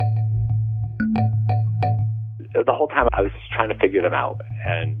the whole time I was just trying to figure them out.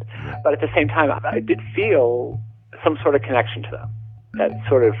 But at the same time, I did feel some sort of connection to them, that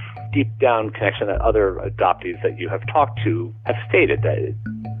sort of deep down connection that other adoptees that you have talked to have stated, that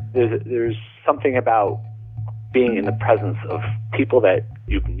there's something about being in the presence of people that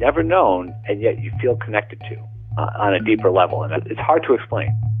you've never known and yet you feel connected to on a deeper level. And it's hard to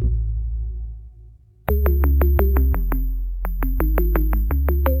explain.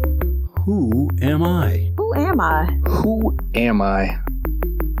 Who am I? Who am I? Who am I?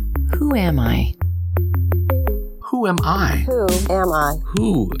 Who am I? Who am I? Who am I?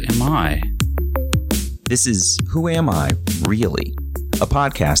 Who am I? This is Who Am I, Really? A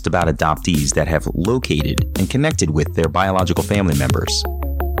podcast about adoptees that have located and connected with their biological family members.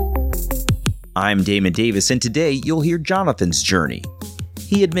 I'm Damon Davis, and today you'll hear Jonathan's journey.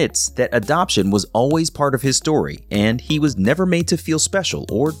 He admits that adoption was always part of his story, and he was never made to feel special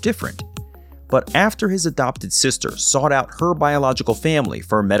or different. But after his adopted sister sought out her biological family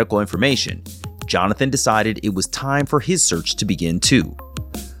for medical information, Jonathan decided it was time for his search to begin too.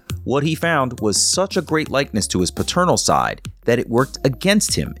 What he found was such a great likeness to his paternal side that it worked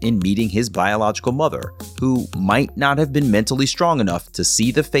against him in meeting his biological mother, who might not have been mentally strong enough to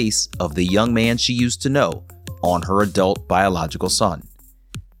see the face of the young man she used to know on her adult biological son.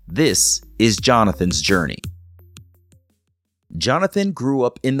 This is Jonathan's journey. Jonathan grew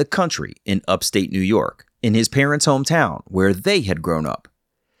up in the country in upstate New York, in his parents' hometown where they had grown up.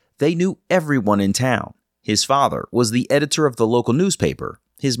 They knew everyone in town. His father was the editor of the local newspaper.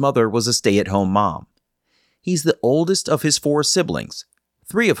 His mother was a stay-at-home mom. He's the oldest of his 4 siblings,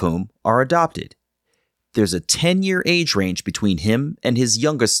 3 of whom are adopted. There's a 10-year age range between him and his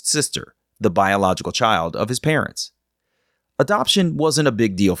youngest sister, the biological child of his parents. Adoption wasn't a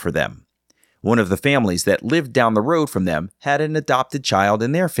big deal for them. One of the families that lived down the road from them had an adopted child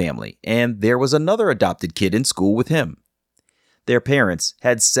in their family, and there was another adopted kid in school with him. Their parents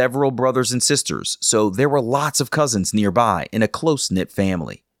had several brothers and sisters, so there were lots of cousins nearby in a close-knit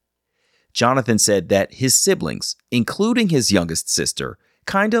family. Jonathan said that his siblings, including his youngest sister,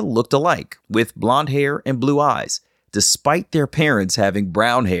 kinda looked alike, with blonde hair and blue eyes, despite their parents having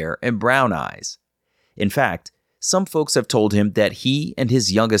brown hair and brown eyes. In fact, some folks have told him that he and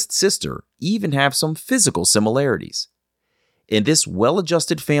his youngest sister even have some physical similarities. In this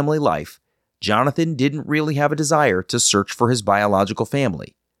well-adjusted family life, Jonathan didn't really have a desire to search for his biological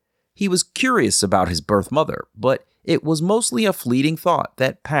family. He was curious about his birth mother, but it was mostly a fleeting thought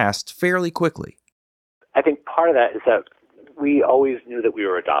that passed fairly quickly. I think part of that is that we always knew that we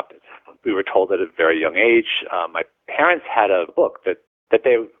were adopted. We were told at a very young age. My parents had a book that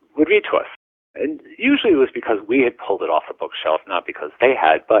they would read to us. And usually it was because we had pulled it off the bookshelf, not because they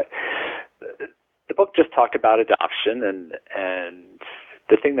had. But the book just talked about adoption, and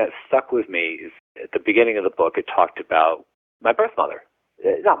the thing that stuck with me is at the beginning of the book, it talked about my birth mother.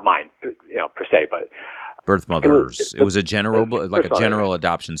 Not mine, per se, but birth mothers. It was a general book, like a general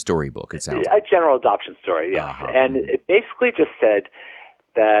adoption storybook. It sounds a general adoption story, yes. Uh-huh. And it basically just said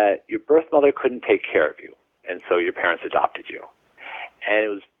that your birth mother couldn't take care of you, and so your parents adopted you. And it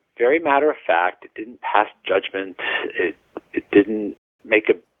was very matter of fact. It didn't pass judgment. It didn't make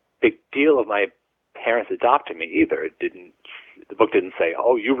a big deal of my parents adopting me either. The book didn't say,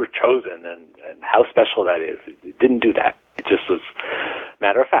 "Oh, you were chosen," and how special that is. It didn't do that. It just was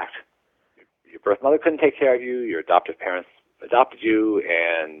matter of fact. Your birth mother couldn't take care of you. Your adoptive parents adopted you,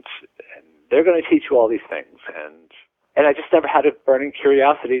 and they're going to teach you all these things. And I just never had a burning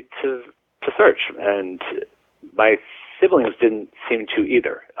curiosity to search. And my siblings didn't seem to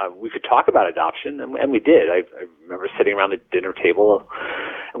either. We could talk about adoption, and we did. I remember sitting around the dinner table,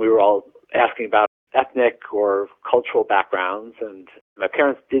 and we were all asking about ethnic or cultural backgrounds, and my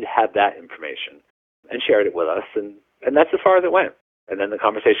parents did have that information and shared it with us, and that's as far as it went. And then the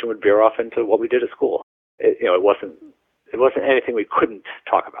conversation would veer off into what we did at school. It wasn't anything we couldn't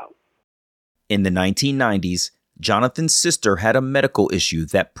talk about. In the 1990s, Jonathan's sister had a medical issue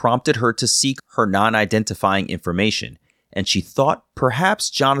that prompted her to seek her non-identifying information, and she thought perhaps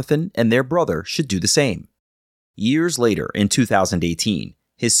Jonathan and their brother should do the same. Years later, in 2018,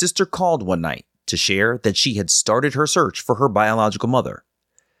 his sister called one night to share that she had started her search for her biological mother.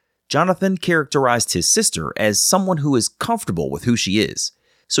 Jonathan characterized his sister as someone who is comfortable with who she is,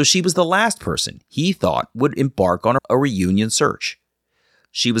 so she was the last person he thought would embark on a reunion search.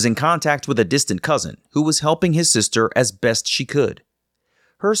 She was in contact with a distant cousin who was helping his sister as best she could.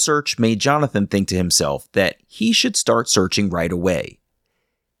 Her search made Jonathan think to himself that he should start searching right away.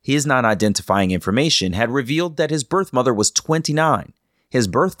 His non-identifying information had revealed that his birth mother was 29, his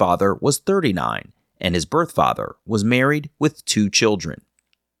birth father was 39, and his birth father was married with 2 children.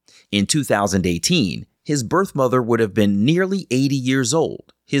 In 2018, his birth mother would have been nearly 80 years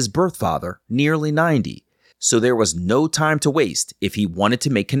old, his birth father nearly 90, so there was no time to waste if he wanted to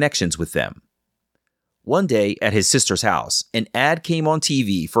make connections with them. One day at his sister's house, an ad came on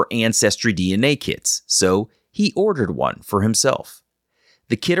TV for Ancestry DNA kits, so he ordered one for himself.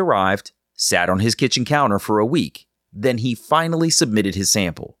 The kit arrived, sat on his kitchen counter for a week, then he finally submitted his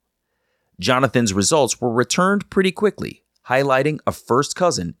sample. Jonathan's results were returned pretty quickly, highlighting a first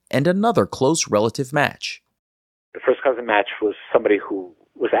cousin and another close relative match. The first cousin match was somebody who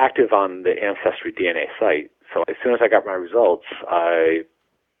was active on the Ancestry DNA site. So as soon as I got my results, I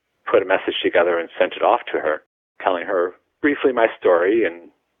put a message together and sent it off to her, telling her briefly my story and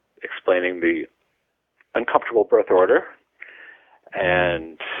explaining the uncomfortable birth order.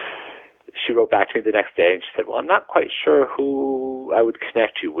 And she wrote back to me the next day and she said, well, I'm not quite sure who I would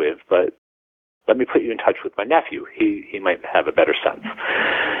connect you with, but let me put you in touch with my nephew. He might have a better sense.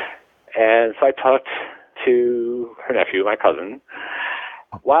 And so I talked to her nephew, my cousin.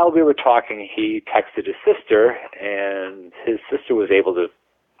 While we were talking, he texted his sister, and his sister was able to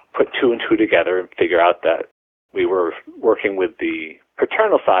put two and two together and figure out that we were working with the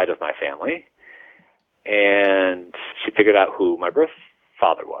paternal side of my family. And she figured out who my birth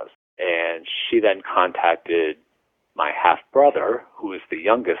father was. And she then contacted my half-brother, who is the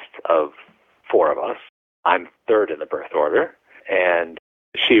youngest of four of us. I'm third in the birth order. And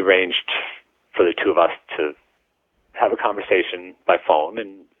she arranged for the two of us to have a conversation by phone,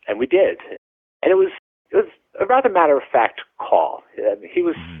 and we did. And it was a rather matter-of-fact call. He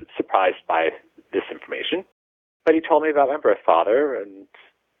was surprised by this information, but he told me about my birth father and,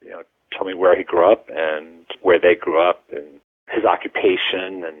 told me where he grew up and where they grew up and his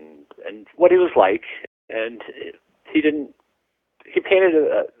occupation and what he was like. And he painted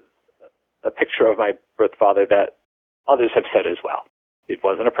a picture of my birth father that others have said as well. It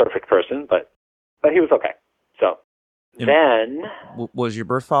wasn't a perfect person, but he was okay. So then... Was your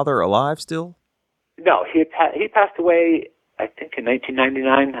birth father alive still? No, he passed away, I think, in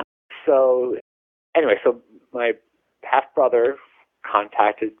 1999. So anyway, my half-brother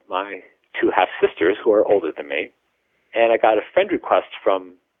contacted my two half-sisters who are older than me, and I got a friend request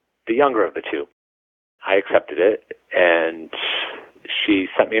from the younger of the two. I accepted it, and she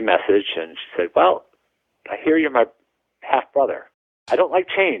sent me a message, and she said, well, I hear you're my half-brother. I don't like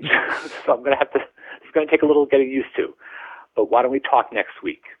change, so it's going to take a little getting used to, but why don't we talk next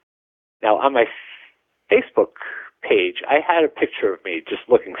week? Now, on my Facebook page, I had a picture of me just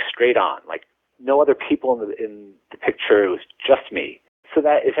looking straight on, like no other people in the picture. It was just me. So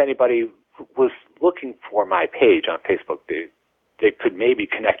that if anybody was looking for my page on Facebook, they could maybe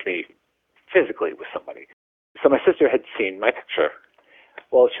connect me physically with somebody. So my sister had seen my picture.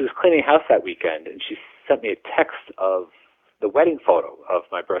 Well, she was cleaning house that weekend, and she sent me a text of the wedding photo of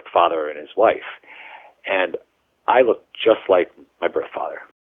my birth father and his wife. And I looked just like my birth father.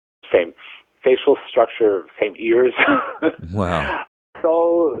 Same facial structure, same ears. Wow.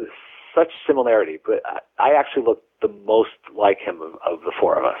 So such similarity, but I actually looked the most like him of the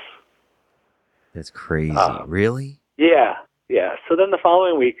four of us. That's crazy. Really? Yeah. So then the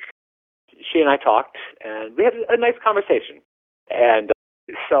following week, she and I talked, and we had a nice conversation. And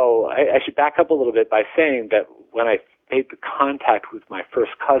so I should back up a little bit by saying that when I made the contact with my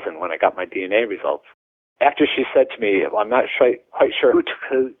first cousin, when I got my DNA results, after she said to me, well, I'm not quite sure who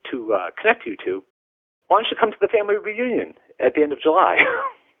to connect you to, why don't you come to the family reunion at the end of July?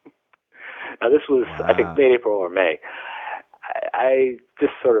 Now, this was, wow. I think, late April or May. I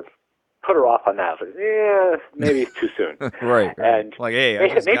just sort of put her off on that. I was like, yeah, maybe it's too soon. Right. And like, hey,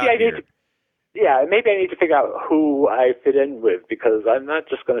 maybe I need to figure out who I fit in with, because I'm not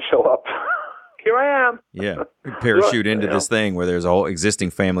just going to show up. Here I am. Yeah. Parachute into this thing where there's a whole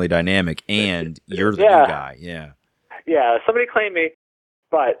existing family dynamic and you're the new guy. Yeah. Yeah. Somebody claimed me,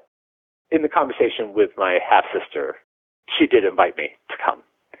 but in the conversation with my half-sister, she did invite me to come.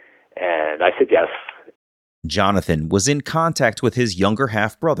 And I said yes. Jonathan was in contact with his younger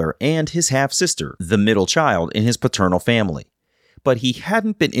half-brother and his half-sister, the middle child in his paternal family. But he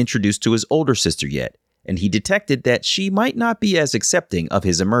hadn't been introduced to his older sister yet, and he detected that she might not be as accepting of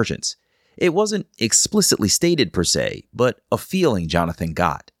his emergence. It wasn't explicitly stated per se, but a feeling Jonathan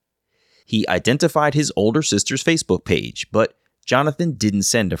got. He identified his older sister's Facebook page, but Jonathan didn't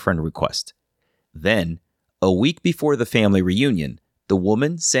send a friend request. Then, a week before the family reunion, the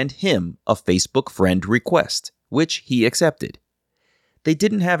woman sent him a Facebook friend request, which he accepted. They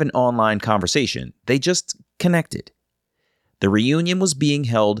didn't have an online conversation, they just connected. The reunion was being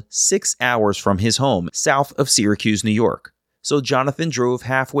held 6 hours from his home south of Syracuse, New York, so Jonathan drove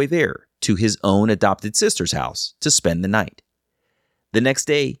halfway there to his own adopted sister's house to spend the night. The next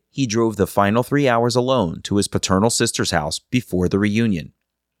day, he drove the final 3 hours alone to his paternal sister's house before the reunion.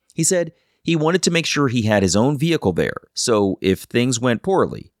 He said he wanted to make sure he had his own vehicle there, so if things went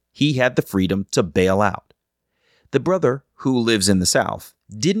poorly, he had the freedom to bail out. The brother, who lives in the South,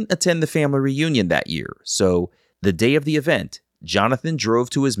 didn't attend the family reunion that year, so the day of the event, Jonathan drove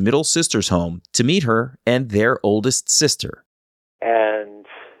to his middle sister's home to meet her and their oldest sister. And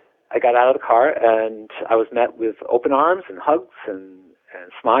I got out of the car, and I was met with open arms and hugs and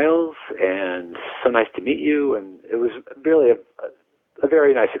smiles, and so nice to meet you. And it was really a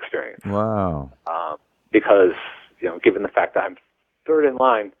very nice experience. Wow. Because, given the fact that I'm third in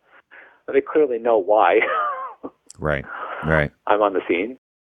line, they clearly know why. Right. I'm on the scene,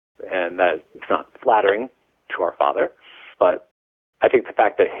 and that it's not flattering to our father. But I think the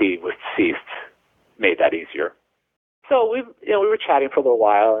fact that he was deceased made that easier. So we were chatting for a little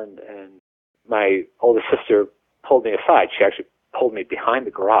while, and my oldest sister pulled me aside. She actually pulled me behind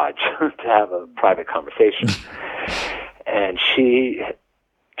the garage to have a private conversation. And she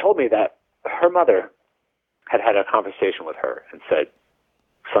told me that her mother had a conversation with her and said,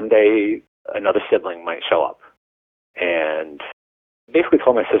 someday another sibling might show up. And basically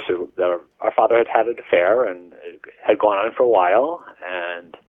told my sister that our father had an affair and it had gone on for a while.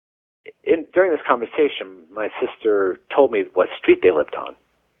 And during this conversation, my sister told me what street they lived on.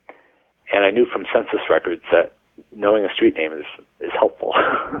 And I knew from census records that knowing a street name is helpful.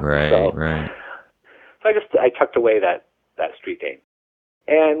 Right. So I tucked away that street name.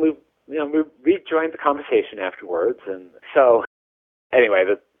 And we rejoined the conversation afterwards. And so anyway,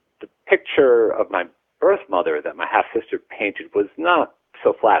 the picture of my birth mother that my half-sister painted was not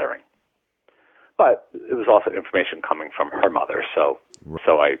so flattering. But it was also information coming from her mother, so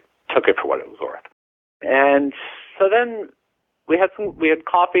I took it for what it was worth. And so then we had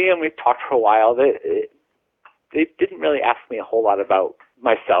coffee and we talked for a while. They didn't really ask me a whole lot about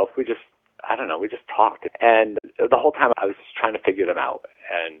myself. We just talked. And the whole time I was just trying to figure them out.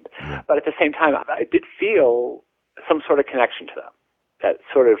 But at the same time, I did feel some sort of connection to them, that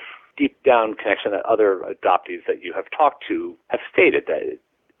sort of deep down connection that other adoptees that you have talked to have stated, that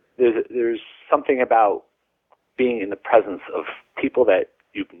there's something about being in the presence of people that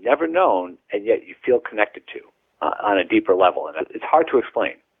you've never known and yet you feel connected to on a deeper level. And it's hard to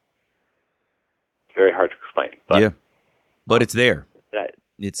explain. It's very hard to explain. But, but it's there.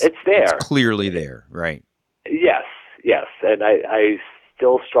 It's there. It's clearly there, right? Yes. And I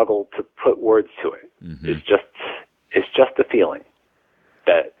still struggle to put words to it. Mm-hmm. It's just a feeling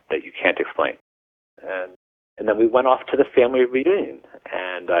that you can't explain. And then we went off to the family reunion,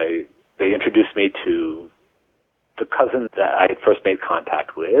 and they introduced me to the cousin that I had first made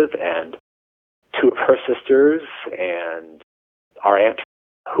contact with, and two of her sisters, and our aunt,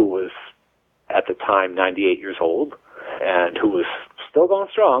 who was at the time 98 years old, and who was still going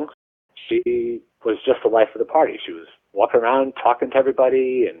strong. She was just the life of the party. She was walking around talking to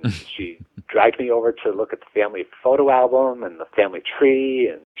everybody, and she dragged me over to look at the family photo album and the family tree,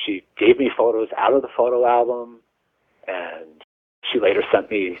 and she gave me photos out of the photo album, and she later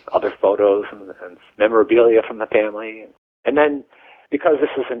sent me other photos and memorabilia from the family. And then, because this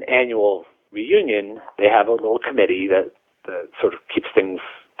is an annual reunion, they have a little committee that sort of keeps things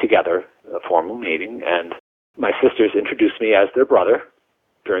together, a formal meeting, and my sisters introduced me as their brother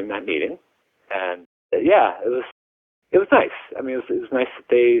during that meeting. And it was nice. I mean, it was nice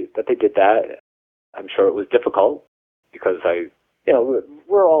that they did that. I'm sure it was difficult because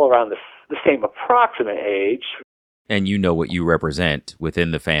we're all around the same approximate age. And you know what you represent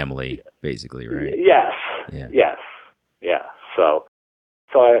within the family, basically, right? Yes. Yeah. Yes. Yeah. So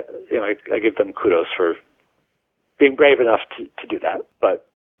I give them kudos for being brave enough to do that. But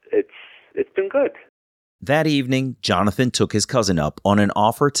it's been good. That evening, Jonathan took his cousin up on an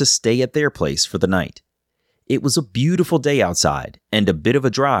offer to stay at their place for the night. It was a beautiful day outside and a bit of a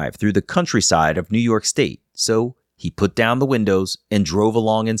drive through the countryside of New York State, so he put down the windows and drove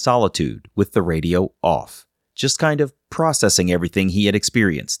along in solitude with the radio off, just kind of processing everything he had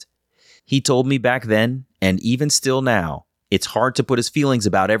experienced. He told me back then, and even still now, it's hard to put his feelings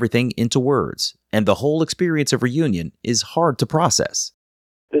about everything into words, and the whole experience of reunion is hard to process.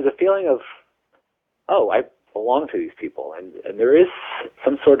 There's a feeling of, I belong to these people, and there is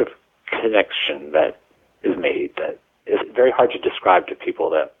some sort of connection that is made that is very hard to describe to people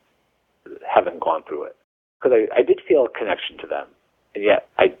that haven't gone through it. Because I did feel a connection to them, and yet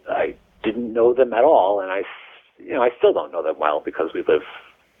I didn't know them at all, and I still don't know them well because we live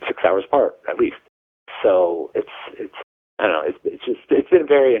 6 hours apart at least. So it's I don't know, it's been a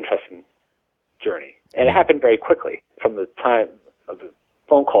very interesting journey, and it happened very quickly from the time of the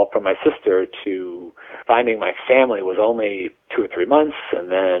phone call from my sister to finding my family was only 2 or 3 months,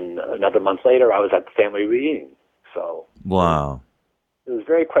 and then another month later, I was at the family reunion. So Wow. it was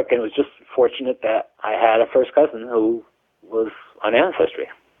very quick, and it was just fortunate that I had a first cousin who was on Ancestry.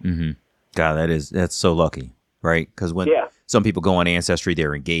 Mm-hmm. God, that's so lucky, right? Because when some people go on Ancestry,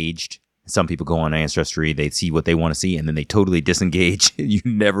 they're engaged. Some people go on Ancestry, they see what they want to see, and then they totally disengage. You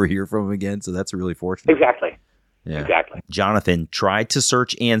never hear from them again, so that's really fortunate. Exactly. Yeah. Exactly. Jonathan tried to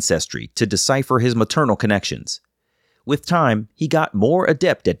search Ancestry to decipher his maternal connections. With time, he got more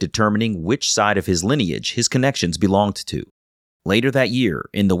adept at determining which side of his lineage his connections belonged to. Later that year,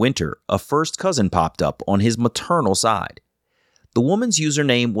 in the winter, a first cousin popped up on his maternal side. The woman's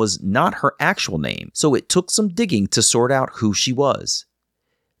username was not her actual name, so it took some digging to sort out who she was.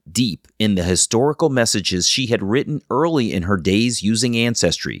 Deep in the historical messages she had written early in her days using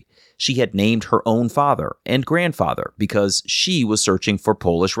Ancestry, she had named her own father and grandfather because she was searching for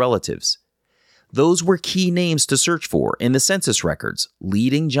Polish relatives. Those were key names to search for in the census records,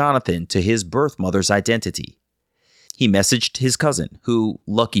 leading Jonathan to his birth mother's identity. He messaged his cousin, who,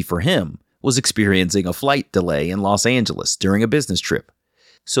 lucky for him, was experiencing a flight delay in Los Angeles during a business trip.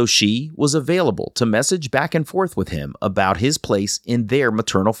 So she was available to message back and forth with him about his place in their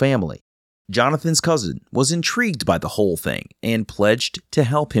maternal family. Jonathan's cousin was intrigued by the whole thing and pledged to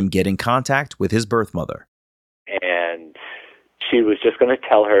help him get in contact with his birth mother. And she was just going to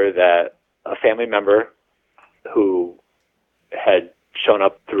tell her that a family member who had shown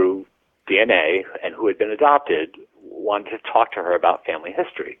up through DNA and who had been adopted wanted to talk to her about family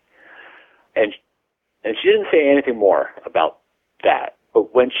history. And she didn't say anything more about that.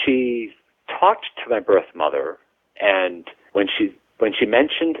 But when she talked to my birth mother, and when she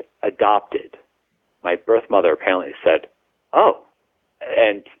mentioned adopted, my birth mother apparently said, "Oh,"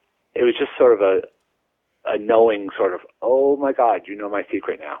 and it was just sort of a knowing sort of, "Oh my God, you know my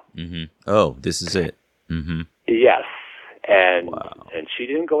secret now." Mm-hmm. Oh, this is it. Mm-hmm. Yes, and Wow. and she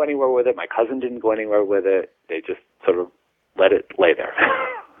didn't go anywhere with it. My cousin didn't go anywhere with it. They just sort of let it lay there.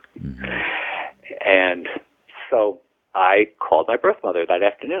 Mm-hmm. And so I called my birth mother that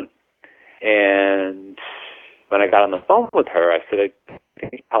afternoon. And when I got on the phone with her, I said, "I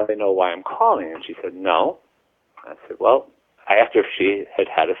think you probably know why I'm calling." And she said, "No." I said, "Well," I asked her if she had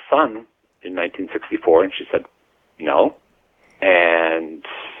had a son in 1964, and she said, "No." And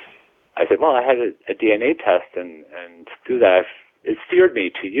I said, "Well, I had a DNA test, and through that, it steered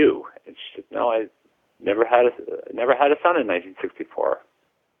me to you." And she said, "No, I never had a son in 1964."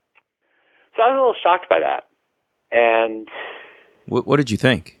 So I was a little shocked by that. And What did you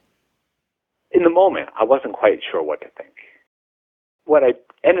think? in the moment, I wasn't quite sure what to think. What I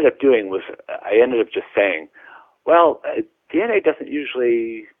ended up doing was I ended up just saying, "Well, DNA doesn't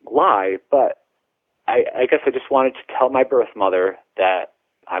usually lie, but I guess I just wanted to tell my birth mother that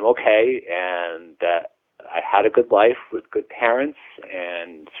I'm okay and that I had a good life with good parents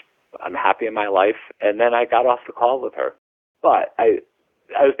and I'm happy in my life." And then I got off the call with her. But I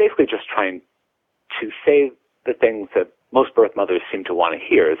was basically just trying to say the things that most birth mothers seem to want to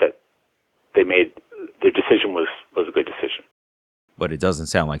hear, that they made their decision was a good decision. But it doesn't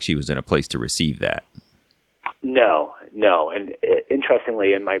sound like she was in a place to receive that. No. And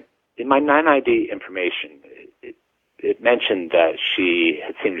interestingly, in my non-ID information, it mentioned that she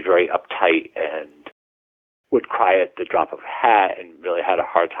had seemed very uptight and would cry at the drop of a hat and really had a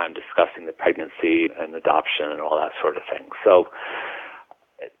hard time discussing the pregnancy and adoption and all that sort of thing. So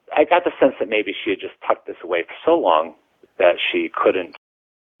I got the sense that maybe she had just tucked this away for so long that she couldn't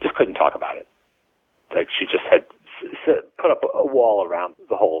talk about it. Like she just had put up a wall around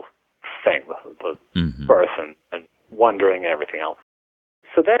the whole thing, the Mm-hmm. birth and wondering and everything else.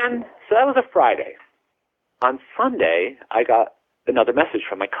 So that was a Friday. On Sunday, I got another message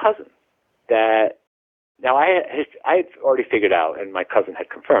from my cousin that, now I had already figured out, and my cousin had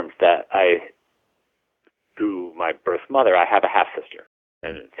confirmed, that through my birth mother, I have a half-sister,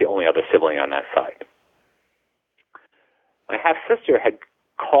 and it's the only other sibling on that side. My half-sister had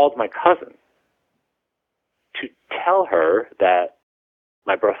called my cousin to tell her that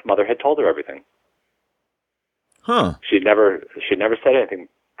my birth mother had told her everything. Huh. She'd never said anything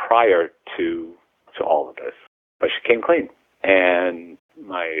prior to all of this, but she came clean. And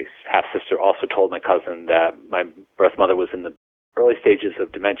my half-sister also told my cousin that my birth mother was in the early stages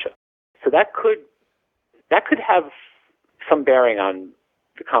of dementia. So that could have some bearing on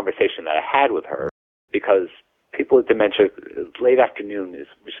the conversation that I had with her, because people with dementia, late afternoon,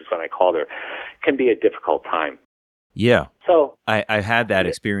 which is when I called her, can be a difficult time. Yeah. So I had that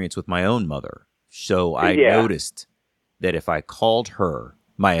experience with my own mother. So I Yeah. noticed that if I called her,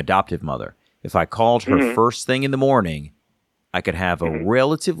 my adoptive mother, if I called her Mhm. first thing in the morning, I could have a Mhm.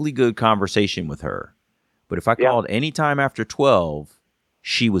 relatively good conversation with her. But if I called any time after 12,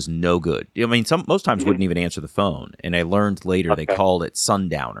 she was no good. I mean, most times wouldn't even answer the phone. And I learned later they called it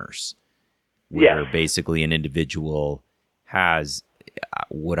sundowners, where basically an individual has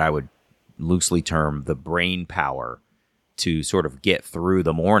what I would loosely term the brain power to sort of get through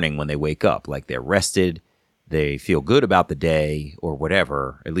the morning when they wake up. Like they're rested, they feel good about the day or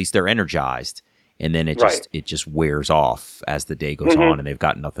whatever. At least they're energized. And then it just wears off as the day goes on and they've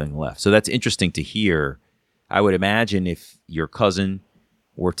got nothing left. So that's interesting to hear. I would imagine if your cousin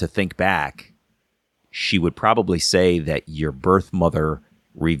were to think back, she would probably say that your birth mother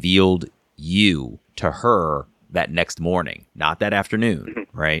revealed you to her that next morning, not that afternoon,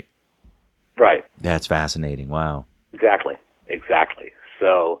 right? Right. That's fascinating. Wow. Exactly.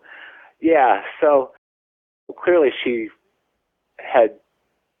 So, so clearly she had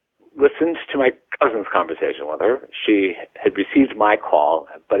listened to my cousin's conversation with her. She had received my call,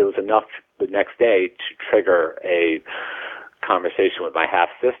 but it was enough the next day to trigger a conversation with my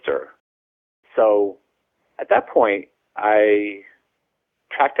half-sister. So at that point, I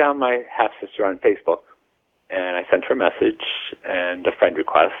tracked down my half-sister on Facebook, and I sent her a message and a friend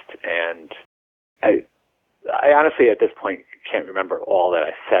request, and I honestly at this point can't remember all that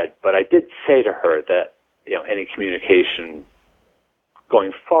I said, but I did say to her that, any communication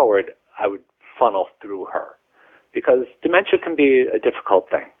going forward, I would funnel through her, because dementia can be a difficult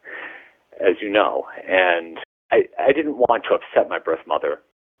thing, as you know, and I didn't want to upset my birth mother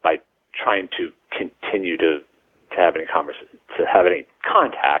by trying to continue to have any conversation, to have any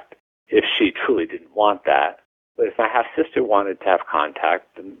contact, if she truly didn't want that. But if my half-sister wanted to have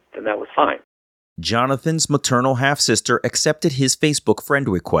contact, then that was fine. Jonathan's maternal half-sister accepted his Facebook friend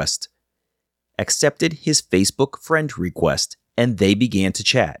request, and they began to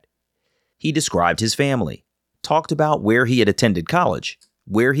chat. He described his family, talked about where he had attended college,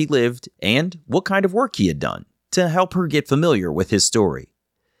 where he lived, and what kind of work he had done to help her get familiar with his story.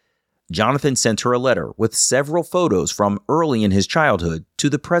 Jonathan sent her a letter with several photos from early in his childhood to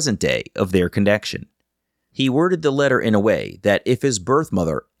the present day of their connection. He worded the letter in a way that if his birth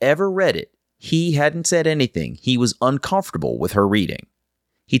mother ever read it, he hadn't said anything he was uncomfortable with her reading.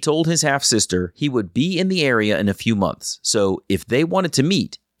 He told his half-sister he would be in the area in a few months, so if they wanted to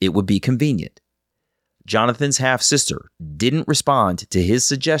meet, it would be convenient. Jonathan's half-sister didn't respond to his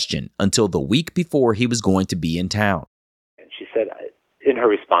suggestion until the week before he was going to be in town. And she said, in her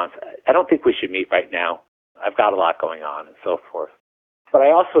response, I don't think we should meet right now. I've got a lot going on and so forth. But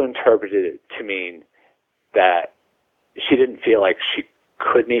I also interpreted it to mean that she didn't feel like she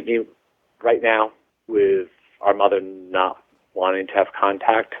could meet me right now, with our mother not wanting to have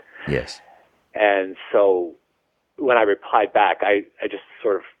contact. Yes. And so when I replied back, I just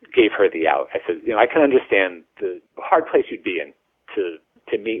sort of gave her the out. I said, I can understand the hard place you'd be in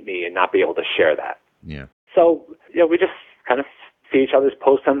to meet me and not be able to share that. Yeah. So, we just kind of see each other's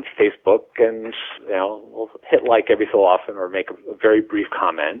posts on Facebook, and, we'll hit like every so often or make a very brief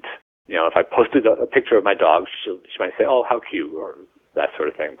comment. If I posted a picture of my dog, she might say, oh, how cute, or that sort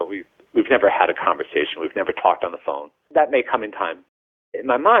of thing. But we've never had a conversation. We've never talked on the phone. That may come in time. In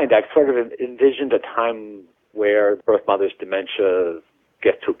my mind, I've sort of envisioned a time where birth mother's dementia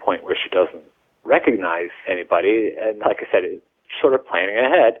gets to a point where she doesn't recognize anybody. And like I said, it's sort of planning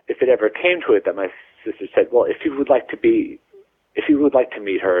ahead. If it ever came to it that my sister said, well, if you would like to meet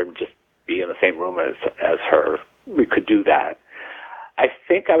her and just be in the same room as her, we could do that. I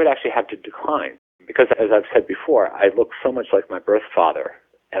think I would actually have to decline, because as I've said before, I look so much like my birth father,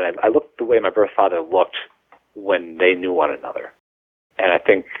 and I look the way my birth father looked when they knew one another. And I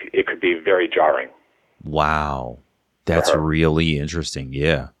think it could be very jarring. Wow. That's really interesting.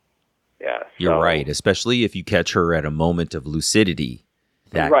 Yeah. Yeah. You're right. Especially if you catch her at a moment of lucidity,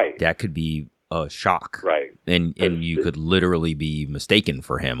 that could be a shock. Right. And you could literally be mistaken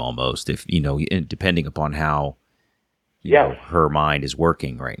for him almost, if, depending upon how her mind is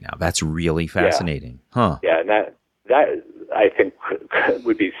working right now. That's really fascinating. Yeah. Huh. Yeah. And that I think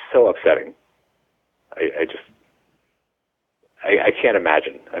would be so upsetting. I can't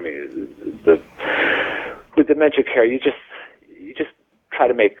imagine. I mean, with dementia care, you just try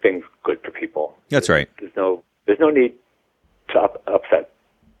to make things good for people. That's right. There's no need to upset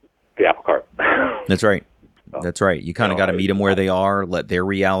the apple cart. That's right. That's right. You kind of got to meet them where they are, let their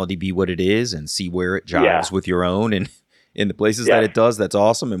reality be what it is, and see where it jives with your own. And in the places that it does, that's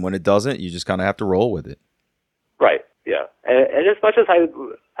awesome. And when it doesn't, you just kind of have to roll with it. Right. Yeah. And as much as I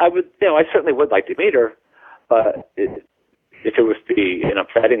would, I certainly would like to meet her, but if it was to be an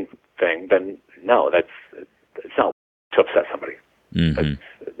upsetting thing, then no, it's not to upset somebody. Mm-hmm.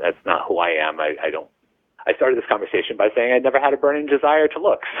 That's not who I am. I started this conversation by saying I never had a burning desire to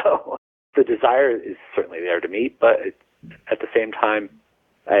look. So the desire is certainly there to meet, but at the same time,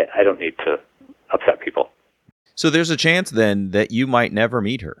 I don't need to upset people. So there's a chance then that you might never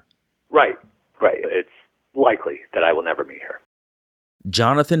meet her. Right. It's likely that I will never meet her.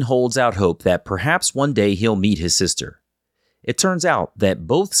 Jonathan holds out hope that perhaps one day he'll meet his sister. It turns out that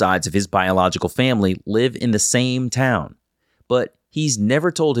both sides of his biological family live in the same town, but he's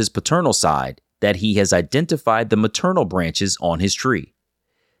never told his paternal side that he has identified the maternal branches on his tree.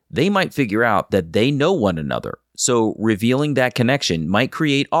 They might figure out that they know one another, so revealing that connection might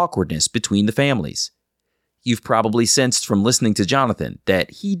create awkwardness between the families. You've probably sensed from listening to Jonathan that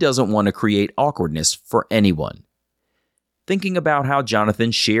he doesn't want to create awkwardness for anyone. Thinking about how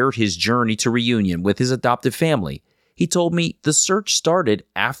Jonathan shared his journey to reunion with his adoptive family, he told me the search started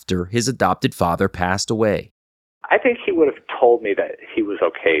after his adopted father passed away. I think he would have told me that he was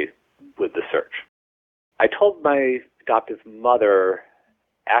okay with the search. I told my adoptive mother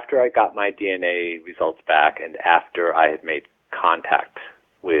after I got my DNA results back and after I had made contact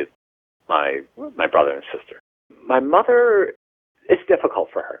with my brother and sister. My mother, it's difficult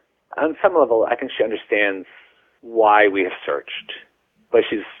for her. On some level, I think she understands why we have searched, but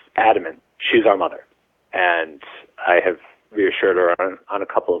she's adamant. She's our mother. And I have reassured her on a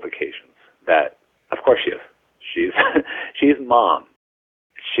couple of occasions that, of course she is. She's mom.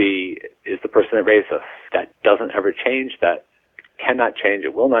 She is the person that raised us. That doesn't ever change. That cannot change.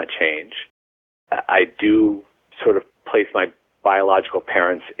 It will not change. I do sort of place my biological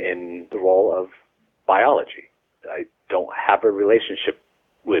parents in the role of biology. I don't have a relationship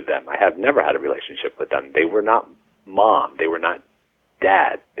with them. I have never had a relationship with them. They were not mom. They were not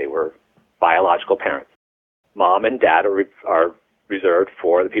dad. They were biological parents. Mom and dad are reserved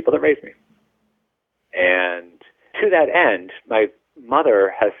for the people that raised me. And to that end, my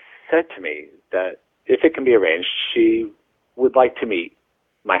mother has said to me that if it can be arranged, she would like to meet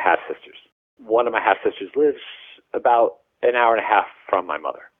my half-sisters. One of my half-sisters lives about an hour and a half from my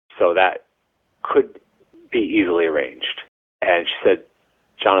mother. So that could be easily arranged. And she said,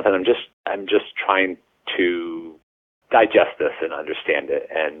 Jonathan, I'm just trying to digest this and understand it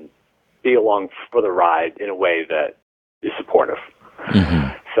and be along for the ride in a way that is supportive.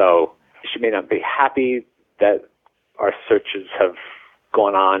 Mm-hmm. So she may not be happy that our searches have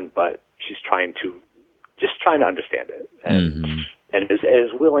gone on, but she's trying to understand it and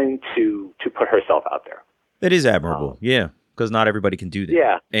is willing to put herself out there. It is admirable, yeah, because not everybody can do that.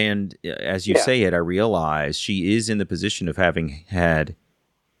 Yeah. And as you say it, I realize she is in the position of having had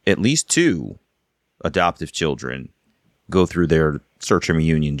at least 2 adoptive children go through their search and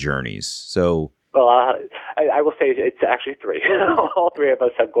reunion journeys. So, well, I will say it's actually 3. All 3 of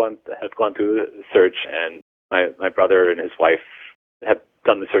us have gone through the search, and my brother and his wife have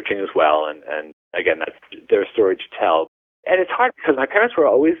done the searching as well. And again, that's their story to tell. And it's hard because my parents were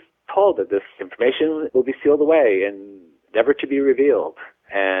always told that this information will be sealed away and never to be revealed.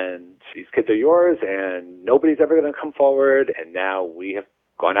 And these kids are yours, and nobody's ever going to come forward. And now we have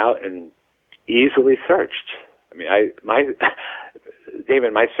gone out and easily searched. I mean,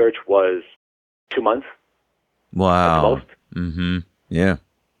 David, my search was 2 months. Wow. At the most. Mm-hmm. Yeah.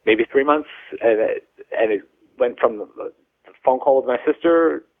 Maybe 3 months, and it went from the phone call with my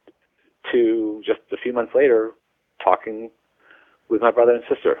sister to just a few months later talking with my brother and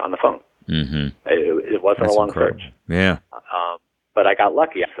sister on the phone. Mm-hmm. It wasn't a long incredible search. Yeah. But I got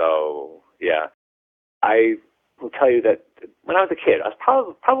lucky. So, yeah. I will tell you that when I was a kid, I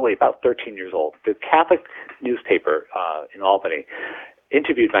was probably about 13 years old. The Catholic newspaper in Albany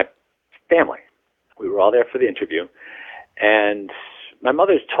interviewed my family. We were all there for the interview. And my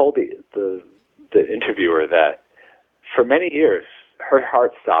mother told the interviewer that for many years, her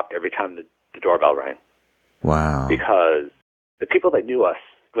heart stopped every time the doorbell rang. Wow. Because the people that knew us,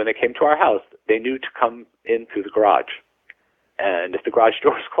 when they came to our house, they knew to come in through the garage. And if the garage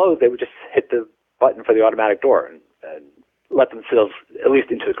door was closed, they would just hit the button for the automatic door and let themselves at least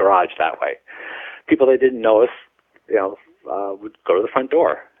into the garage that way. People that didn't know us, would go to the front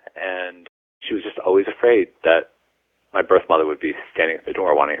door. And she was just always afraid that my birth mother would be standing at the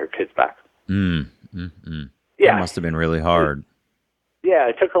door wanting her kids back. Yeah. That must have been really hard. Yeah,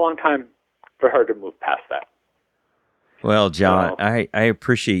 it took a long time for her to move past that. Well, John, I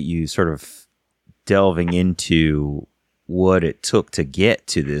appreciate you sort of delving into what it took to get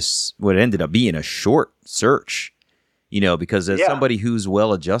to this, what ended up being a short search, because as somebody who's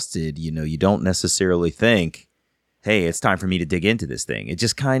well-adjusted, you don't necessarily think, hey, it's time for me to dig into this thing. It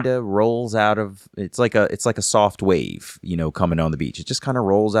just kind of rolls out of, it's like a soft wave, coming on the beach. It just kind of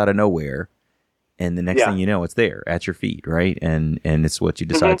rolls out of nowhere. And the next thing you know, it's there at your feet, right? And it's what you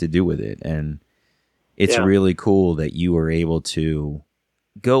decide to do with it. And it's really cool that you were able to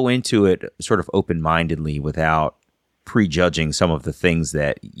go into it sort of open-mindedly without prejudging some of the things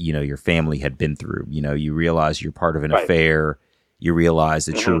that, your family had been through. You realize you're part of an affair. You realize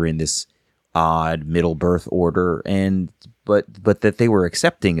that you're in this odd middle birth order, but that they were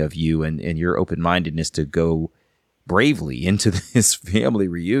accepting of you and your open-mindedness to go bravely into this family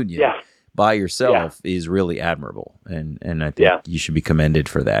reunion by yourself is really admirable. And I think you should be commended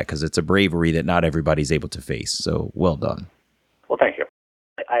for that, because it's a bravery that not everybody's able to face. So well done. Well, thank you.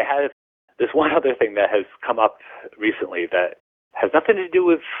 I have this one other thing that has come up recently that has nothing to do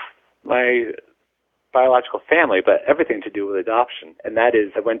with my biological family, but everything to do with adoption. And that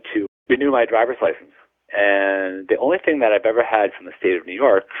is, I went to renew my driver's license. And the only thing that I've ever had from the state of New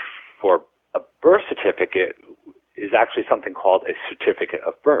York for a birth certificate is actually something called a certificate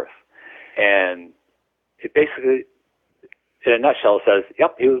of birth. And it basically, in a nutshell, says,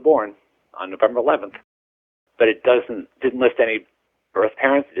 yep, he was born on November 11th. But it didn't list any birth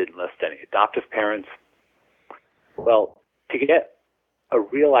parents, it didn't list any adoptive parents. Well, to get a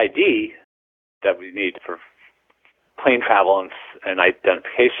real ID that we need for plane travel and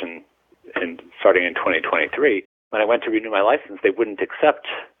identification starting in 2023, when I went to renew my license, they wouldn't accept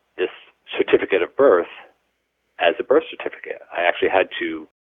this certificate of birth as a birth certificate. I actually had to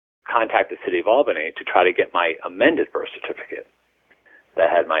contact the city of Albany to try to get my amended birth certificate that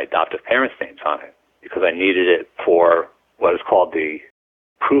had my adoptive parents' names on it, because I needed it for what is called the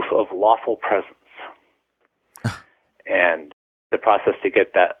proof of lawful presence. And the process to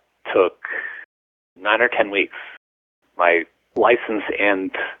get that took 9 or 10 weeks. My license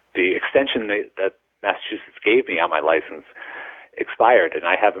and the extension that Massachusetts gave me on my license expired, and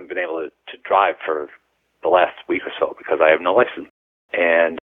I haven't been able to drive for the last week or so because I have no license.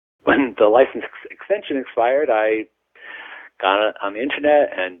 And when the license extension expired, I got on the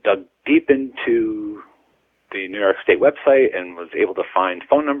internet and dug deep into the New York State website and was able to find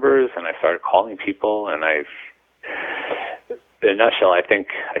phone numbers, and I started calling people, and in a nutshell, I think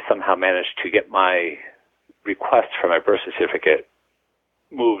I somehow managed to get my request for my birth certificate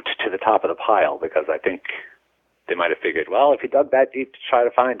moved to the top of the pile, because I think they might have figured, well, if he dug that deep to try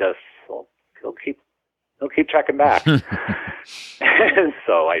to find us, well, he'll keep checking back. And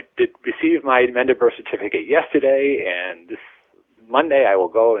so I did receive my amended birth certificate yesterday, and this Monday I will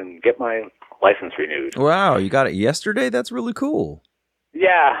go and get my license renewed. Wow, you got it yesterday? That's really cool.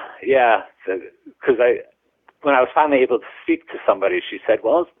 Yeah. Because when I was finally able to speak to somebody, she said,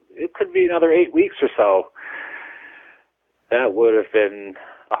 well, it could be another 8 weeks or so. That would have been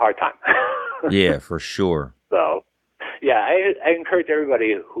a hard time. Yeah, for sure. So, yeah, I encourage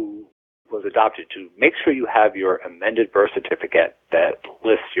everybody who was adopted to make sure you have your amended birth certificate that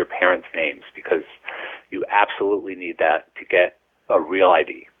lists your parents' names, because you absolutely need that to get a real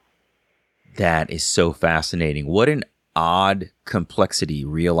ID. That is so fascinating. What an odd complexity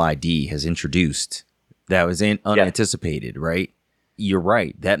Real ID has introduced that was unanticipated, right? You're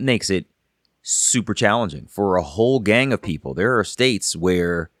right. That makes it super challenging for a whole gang of people. There are states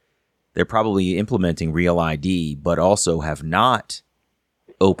where they're probably implementing Real ID, but also have not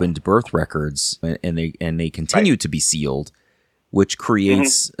opened birth records, and they continue to be sealed, which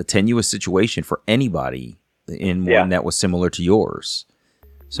creates a tenuous situation for anybody in one that was similar to yours.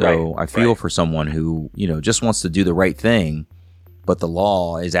 So I feel for someone who, just wants to do the right thing, but the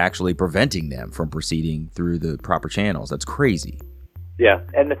law is actually preventing them from proceeding through the proper channels. That's crazy. Yeah.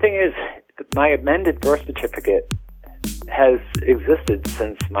 And the thing is, my amended birth certificate has existed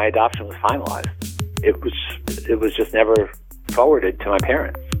since my adoption was finalized. It was just never forwarded to my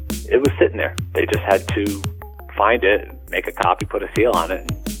parents. It was sitting there. They just had to find it, make a copy, put a seal on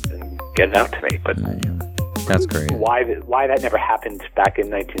it, and get it out to me. But that's crazy. Why that never happened back in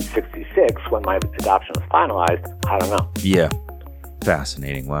 1966 when my adoption was finalized, I don't know. Yeah.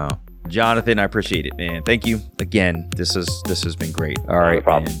 Fascinating. Wow. Jonathan, I appreciate it, man. Thank you again. This has been great. All right, no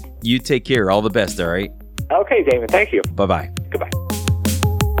problem. Man. You take care. All the best, all right? Okay, Damon. Thank you. Bye-bye. Goodbye.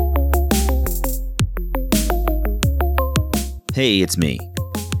 Hey, it's me.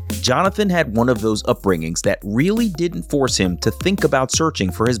 Jonathan had one of those upbringings that really didn't force him to think about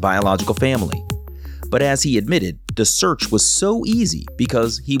searching for his biological family. But as he admitted, the search was so easy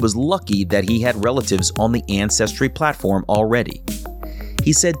because he was lucky that he had relatives on the Ancestry platform already.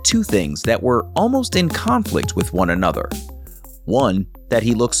 He said two things that were almost in conflict with one another. One, that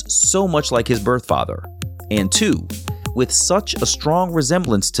he looks so much like his birth father. And two, with such a strong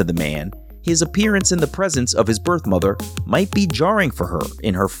resemblance to the man, his appearance in the presence of his birth mother might be jarring for her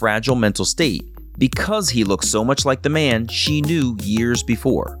in her fragile mental state because he looks so much like the man she knew years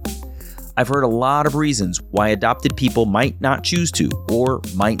before. I've heard a lot of reasons why adopted people might not choose to or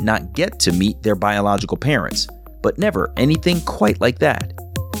might not get to meet their biological parents, but never anything quite like that.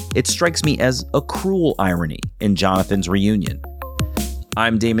 It strikes me as a cruel irony in Jonathan's reunion.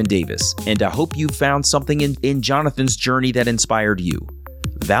 I'm Damon Davis, and I hope you found something in Jonathan's journey that inspired you,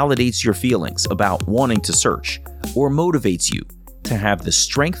 validates your feelings about wanting to search, or motivates you to have the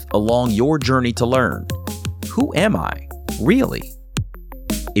strength along your journey to learn. Who am I, really?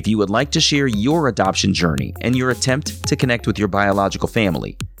 If you would like to share your adoption journey and your attempt to connect with your biological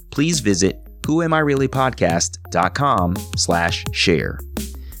family, please visit whoamireallypodcast.com/share.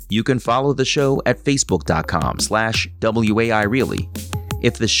 You can follow the show at facebook.com/WAIReally.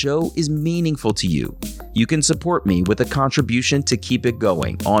 If the show is meaningful to you, you can support me with a contribution to keep it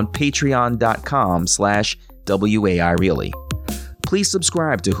going on patreon.com/WAIReally. Please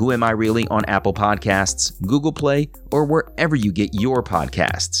subscribe to Who Am I Really on Apple Podcasts, Google Play, or wherever you get your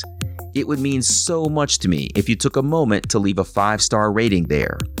podcasts. It would mean so much to me if you took a moment to leave a 5-star rating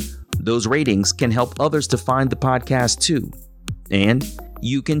there. Those ratings can help others to find the podcast too. And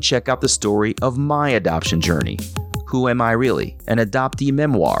you can check out the story of my adoption journey, Who Am I Really? An Adoptee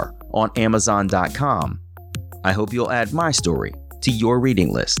Memoir, on Amazon.com. I hope you'll add my story to your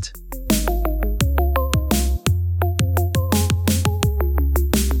reading list.